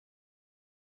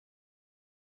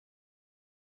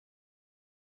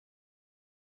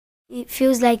It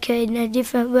feels like you're in a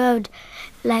different world.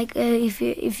 Like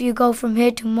if you go from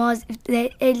here to Mars, if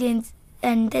they're aliens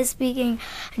and they're speaking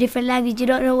a different language, you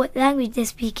don't know what language they're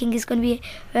speaking. It's going to be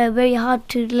very hard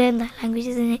to learn that language,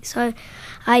 isn't it? So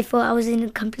I thought I was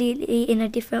completely in a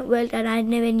different world, and I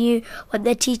never knew what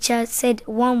the teacher said.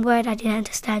 One word I didn't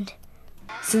understand.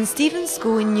 St Stephen's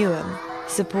School in Newham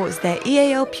supports their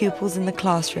EAL pupils in the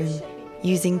classroom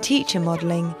using teacher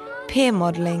modelling, peer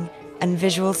modelling and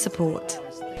visual support.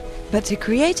 But to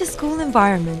create a school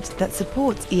environment that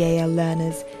supports EAL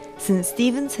learners, St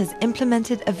Stephen's has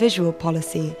implemented a visual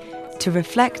policy to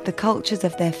reflect the cultures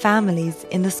of their families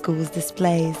in the school's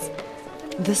displays.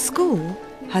 The school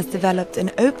has developed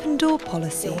an open door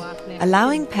policy,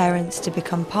 allowing parents to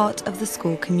become part of the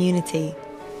school community.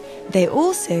 They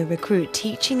also recruit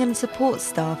teaching and support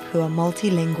staff who are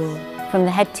multilingual. From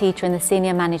the head teacher and the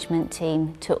senior management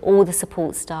team to all the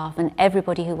support staff and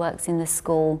everybody who works in the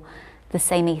school, the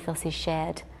same ethos is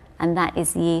shared, and that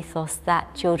is the ethos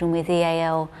that children with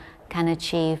EAL can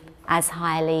achieve as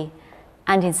highly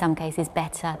and in some cases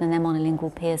better than their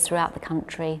monolingual peers throughout the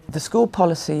country. The school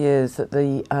policy is that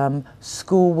the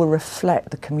school will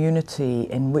reflect the community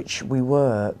in which we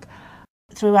work.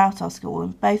 Throughout our school,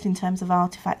 both in terms of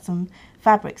artefacts and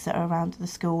fabrics that are around the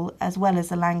school, as well as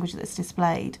the language that's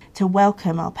displayed, to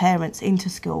welcome our parents into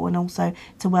school and also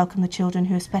to welcome the children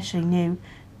who are especially new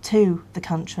to the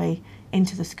country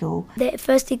into the school. The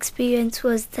first experience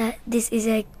was that this is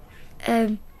a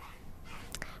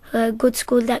good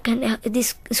school that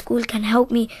this school can help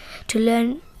me to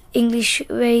learn English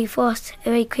very fast,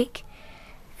 very quick,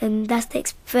 and that's the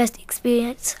first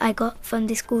experience I got from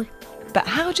this school. But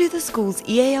how do the school's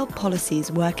EAL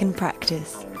policies work in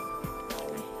practice?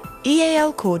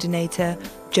 EAL Coordinator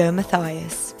Joe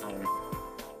Mathias.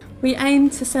 We aim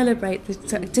to celebrate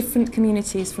the different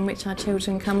communities from which our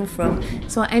children come from.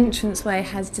 So our entranceway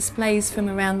has displays from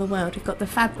around the world. We've got the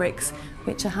fabrics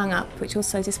which are hung up, which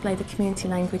also display the community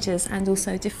languages, and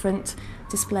also different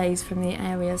displays from the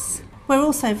areas. We're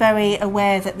also very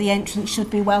aware that the entrance should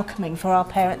be welcoming for our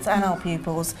parents and our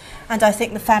pupils, and I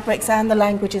think the fabrics and the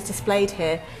languages displayed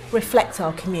here reflect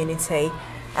our community.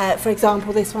 For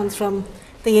example, this one's from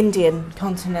the Indian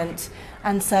continent,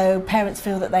 and so parents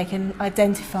feel that they can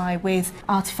identify with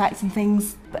artefacts and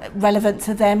things relevant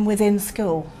to them within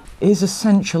school. It is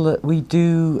essential that we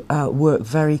do work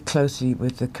very closely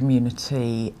with the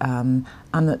community and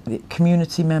that the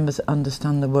community members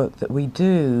understand the work that we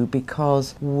do,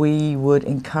 because we would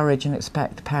encourage and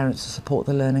expect parents to support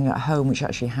the learning at home, which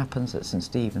actually happens at St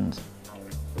Stephen's.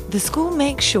 The school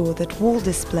makes sure that wall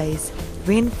displays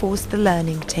reinforce the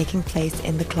learning taking place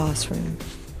in the classroom.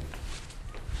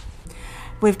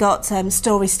 We've got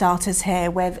story starters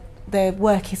here where the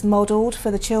work is modelled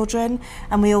for the children,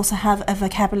 and we also have a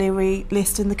vocabulary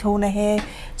list in the corner here,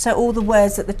 so all the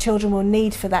words that the children will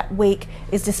need for that week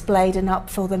is displayed and up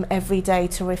for them every day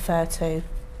to refer to.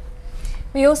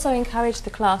 We also encourage the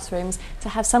classrooms to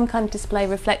have some kind of display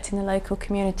reflecting the local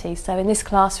community. So in this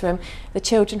classroom, the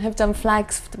children have done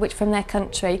flags which from their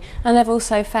country, and they've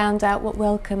also found out what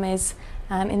welcome is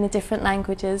in the different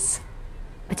languages.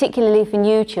 Particularly for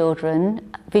new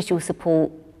children, visual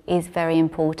support is very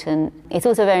important. It's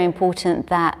also very important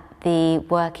that the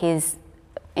work is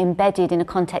embedded in a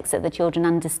context that the children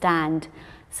understand,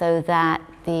 so that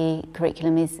the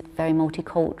curriculum is very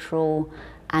multicultural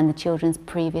and the children's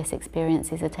previous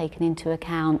experiences are taken into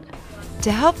account.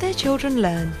 To help their children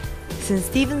learn, St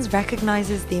Stephen's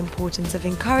recognises the importance of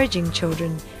encouraging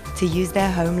children to use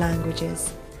their home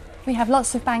languages. We have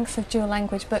lots of banks of dual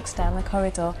language books down the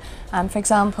corridor. For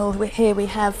example, here we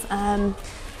have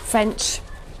French,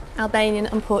 Albanian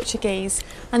and Portuguese,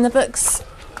 and the books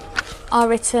are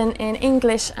written in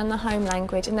English and the home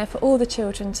language, and they're for all the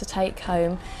children to take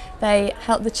home. They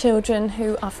help the children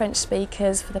who are French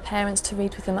speakers, for the parents to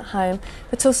read with them at home,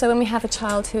 but also when we have a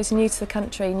child who is new to the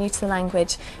country, new to the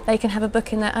language, they can have a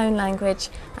book in their own language,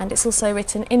 and it's also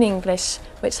written in English,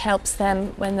 which helps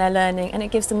them when they're learning, and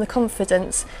it gives them the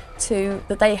confidence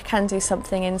that they can do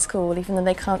something in school even though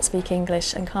they can't speak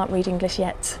English and can't read English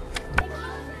yet.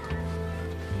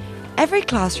 Every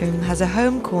classroom has a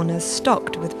home corner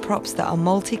stocked with props that are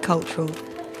multicultural.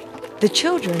 The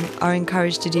children are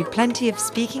encouraged to do plenty of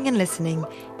speaking and listening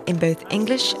in both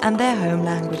English and their home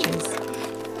languages.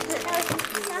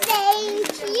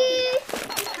 Thank you.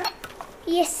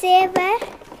 You server.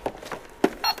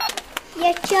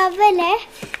 You traveler.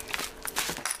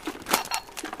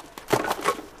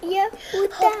 You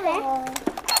utare.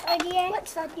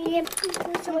 What's that?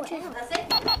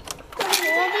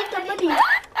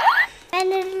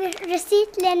 And a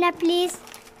receipt, Lena, please.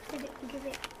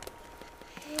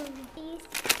 Please.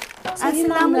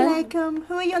 Assalamualaikum.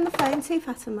 Who are you on the phone to,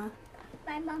 Fatima?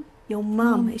 My mum. Your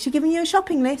mum. Is she giving you a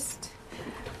shopping list?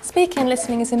 Speaking and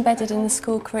listening is embedded in the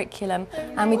school curriculum,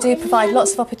 and we do provide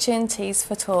lots of opportunities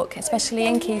for talk, especially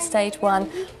in Key Stage 1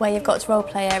 where you've got role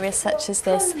play areas such as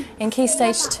this. In Key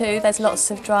Stage 2 there's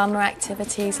lots of drama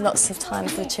activities, lots of time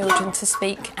for the children to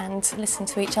speak and listen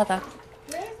to each other.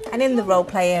 And in the role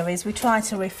play areas we try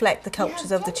to reflect the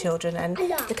cultures of the children and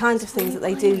the kinds of things that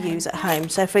they do use at home.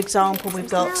 So for example we've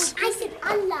got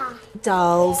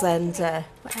dals and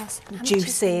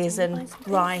juices and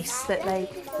rice that they're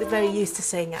very used to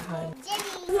seeing at home.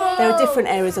 There are different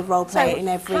areas of role play in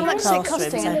every classroom.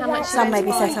 So some may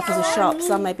be set up as a shop,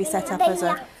 some may be set up as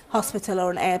a hospital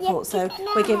or an airport, so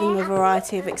we're giving them a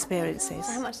variety of experiences.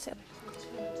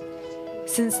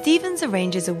 St Stephen's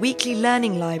arranges a weekly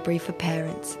learning library for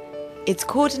parents. It's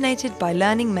coordinated by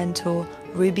learning mentor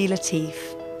Rubi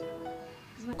Latif.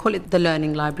 We call it the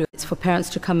Learning Library. It's for parents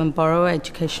to come and borrow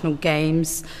educational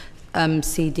games,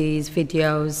 CDs,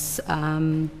 videos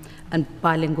and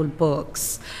bilingual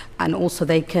books. And also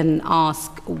they can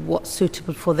ask what's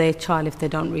suitable for their child if they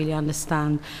don't really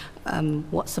understand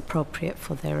what's appropriate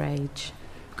for their age.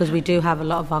 Because we do have a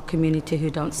lot of our community who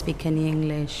don't speak any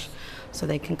English, so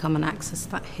they can come and access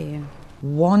that here.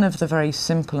 One of the very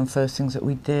simple and first things that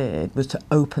we did was to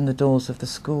open the doors of the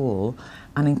school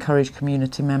and encourage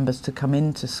community members to come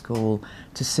into school,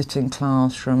 to sit in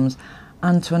classrooms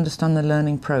and to understand the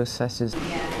learning processes.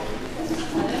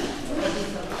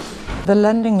 The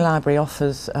Learning Library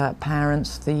offers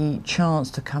parents the chance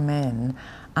to come in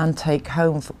and take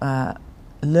home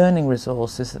learning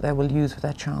resources that they will use with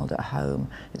their child at home.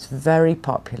 It's very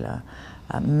popular.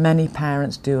 Many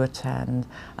parents do attend,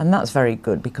 and that's very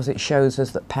good because it shows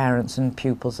us that parents and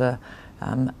pupils are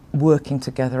working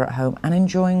together at home and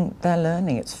enjoying their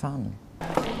learning. It's fun.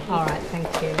 All right, thank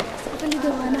you.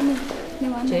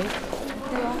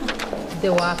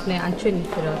 Dewa apne anchun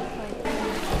firo.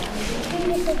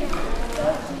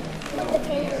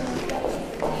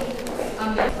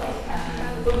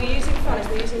 But we're using phonics,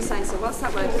 we're using signs, so what's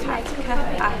that word?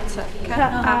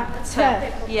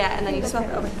 Yeah, and then you swap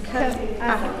it over.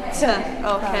 Okay. So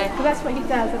that's what he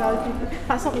does, and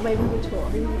that's not the way we were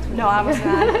taught. No, I wasn't.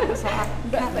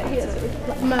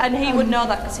 And he would know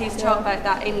that because he's taught about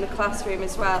that in the classroom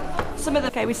as well.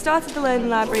 Okay, we started the Learning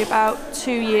Library about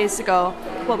 2 years ago.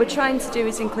 What we're trying to do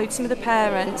is include some of the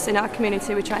parents in our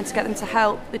community. We're trying to get them to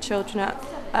help the children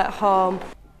at home.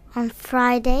 On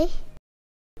Friday.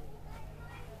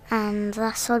 And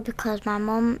that's all because my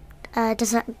mum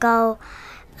doesn't go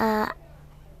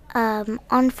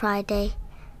on Friday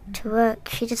to work.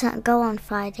 She doesn't go on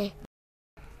Friday.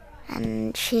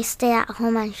 And she stays at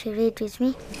home and she reads with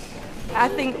me. I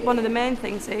think one of the main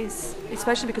things is,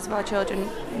 especially because of our children,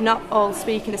 not all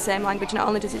speaking the same language, not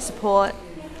only does it support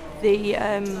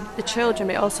the children,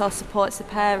 but it also supports the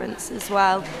parents as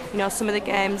well. You know, some of the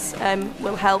games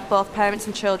will help both parents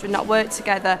and children not work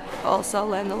together, but also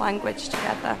learn the language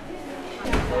together.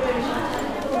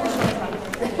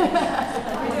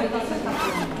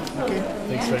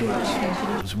 Thanks very much.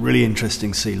 It was really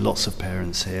interesting to see lots of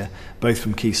parents here, both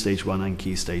from Key Stage 1 and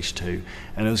Key Stage 2,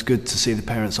 and it was good to see the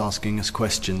parents asking us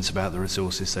questions about the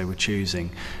resources they were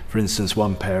choosing. For instance,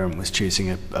 one parent was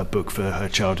choosing a book for her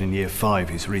child in Year 5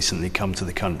 who's recently come to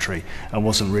the country and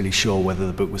wasn't really sure whether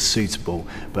the book was suitable,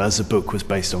 but as the book was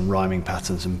based on rhyming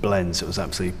patterns and blends, it was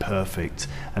absolutely perfect.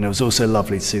 And it was also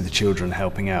lovely to see the children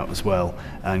helping out as well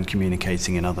and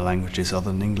communicating in other languages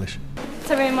other than English.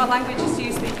 So, in what languages do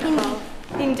you speak at home?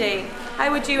 Hindi. How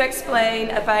would you explain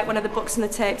about one of the books and the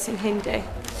tapes in Hindi?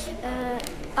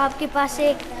 आपके पास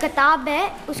एक किताब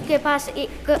है, उसके पास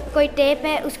कोई tape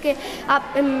है, उसके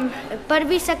आप पढ़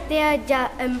भी सकते हैं या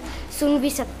सुन भी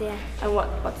सकते हैं. And what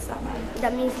does that mean?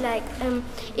 That means like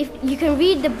if you can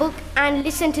read the book and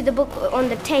listen to the book on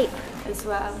the tape. As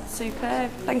well. Superb.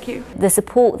 Thank you. The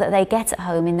support that they get at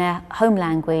home in their home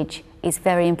language is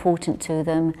very important to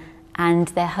them, and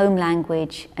their home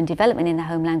language and development in their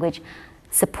home language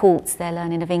supports their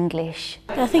learning of English.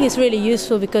 I think it's really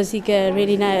useful because you get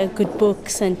really good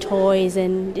books and toys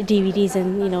and DVDs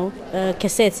and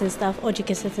cassettes and stuff, audio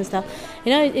cassettes and stuff.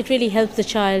 It really helps the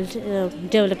child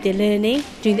develop their learning,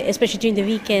 especially during the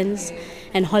weekends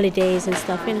and holidays and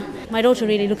stuff. My daughter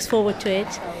really looks forward to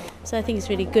it, so I think it's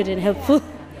really good and helpful.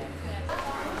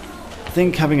 I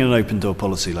think having an open door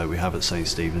policy like we have at St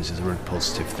Stephen's is a really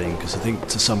positive thing, because I think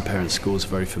to some parents schools are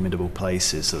very formidable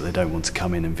places that they don't want to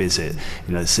come in and visit.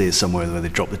 They see it somewhere where they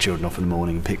drop the children off in the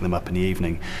morning and pick them up in the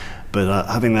evening. But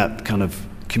having that kind of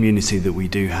community that we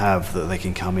do have, that they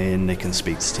can come in, they can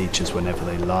speak to teachers whenever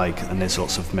they like, and there's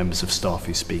lots of members of staff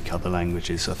who speak other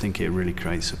languages. I think it really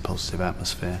creates a positive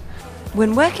atmosphere.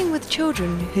 When working with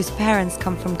children whose parents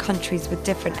come from countries with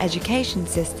different education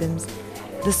systems,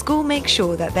 the school makes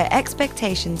sure that their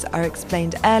expectations are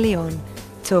explained early on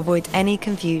to avoid any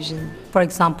confusion. For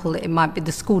example, it might be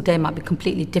the school day might be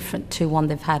completely different to one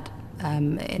they've had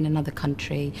in another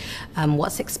country.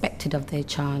 What's expected of their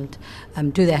child?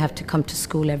 Do they have to come to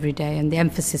school every day? And the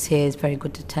emphasis here is very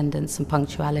good attendance and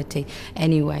punctuality.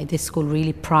 Anyway, this school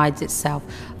really prides itself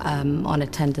on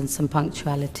attendance and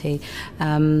punctuality,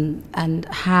 and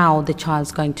how the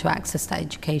child's going to access that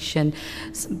education.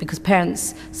 Because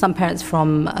some parents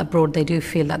from abroad, they do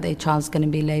feel that their child's going to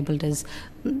be labelled as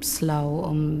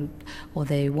slow, or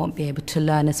they won't be able to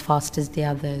learn as fast as the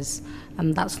others,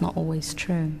 and that's not always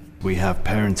true. We have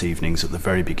parent evenings at the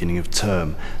very beginning of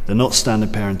term. They're not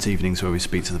standard parent evenings where we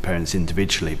speak to the parents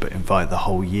individually, but invite the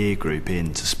whole year group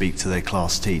in to speak to their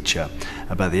class teacher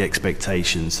about the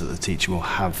expectations that the teacher will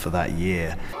have for that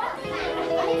year.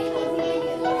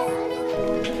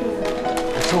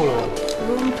 The taller one?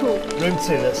 Room 2. Room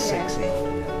 2, that's 60.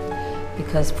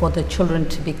 Because for the children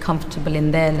to be comfortable in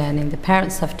their learning, the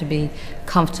parents have to be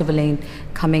comfortable in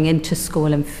coming into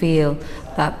school and feel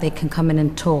that they can come in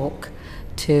and talk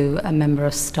to a member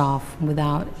of staff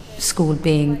without school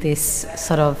being this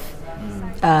sort of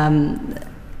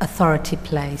authority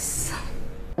place.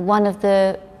 One of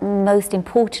the most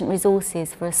important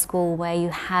resources for a school where you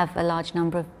have a large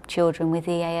number of children with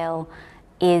EAL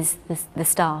is the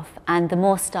staff, and the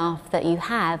more staff that you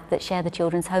have that share the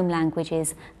children's home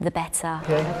languages, the better.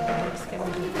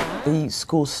 The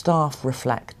school staff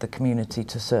reflect the community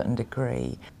to a certain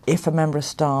degree. If a member of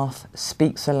staff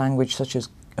speaks a language such as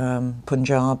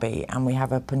Punjabi, and we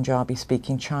have a Punjabi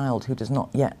speaking child who does not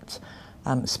yet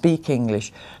speak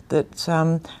English, that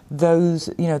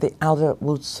the adult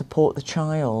will support the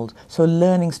child, so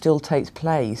learning still takes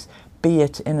place, be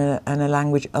it in a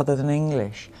language other than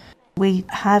English. We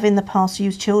have in the past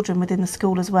used children within the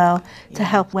school as well to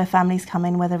help where families come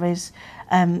in where there is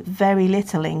very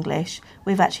little English.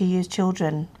 We've actually used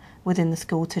children within the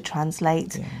school to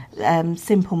translate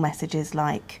simple messages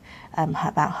like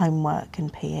about homework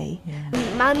and PE.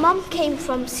 Yeah. My mum came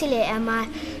from Sylhet and my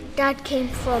dad came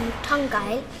from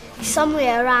Tangai,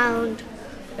 somewhere around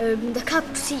the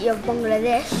capital city of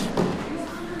Bangladesh.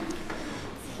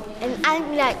 And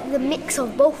I'm like the mix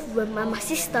of both of them, and my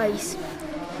sister is.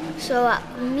 So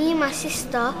me and my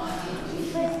sister,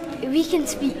 we can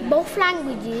speak both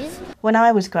languages. When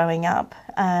I was growing up,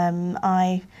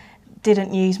 I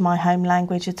didn't use my home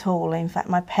language at all. In fact,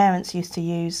 my parents used to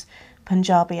use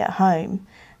Punjabi at home,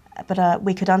 but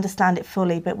we could understand it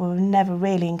fully, but we were never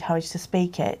really encouraged to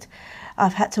speak it.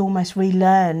 I've had to almost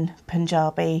relearn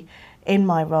Punjabi in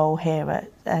my role here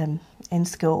at in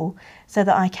school, so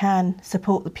that I can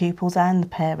support the pupils and the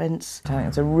parents. I think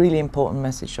it's a really important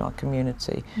message to our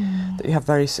community that you have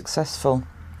very successful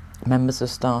members of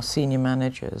staff, senior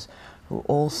managers, who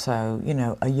also,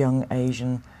 a young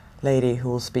Asian lady who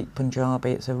will speak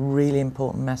Punjabi. It's a really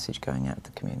important message going out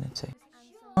to the community.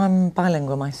 I'm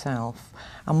bilingual myself,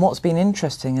 and what's been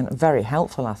interesting and very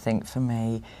helpful, I think, for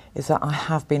me, is that I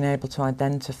have been able to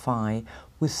identify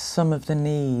with some of the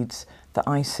needs that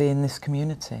I see in this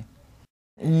community.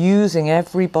 Using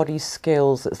everybody's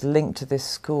skills that's linked to this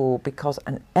school,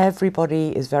 and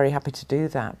everybody is very happy to do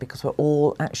that, because we're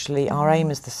all actually, our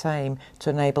aim is the same, to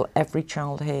enable every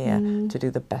child here to do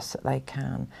the best that they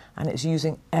can, and it's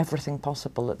using everything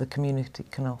possible that the community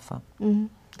can offer.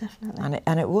 Definitely.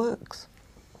 And it works.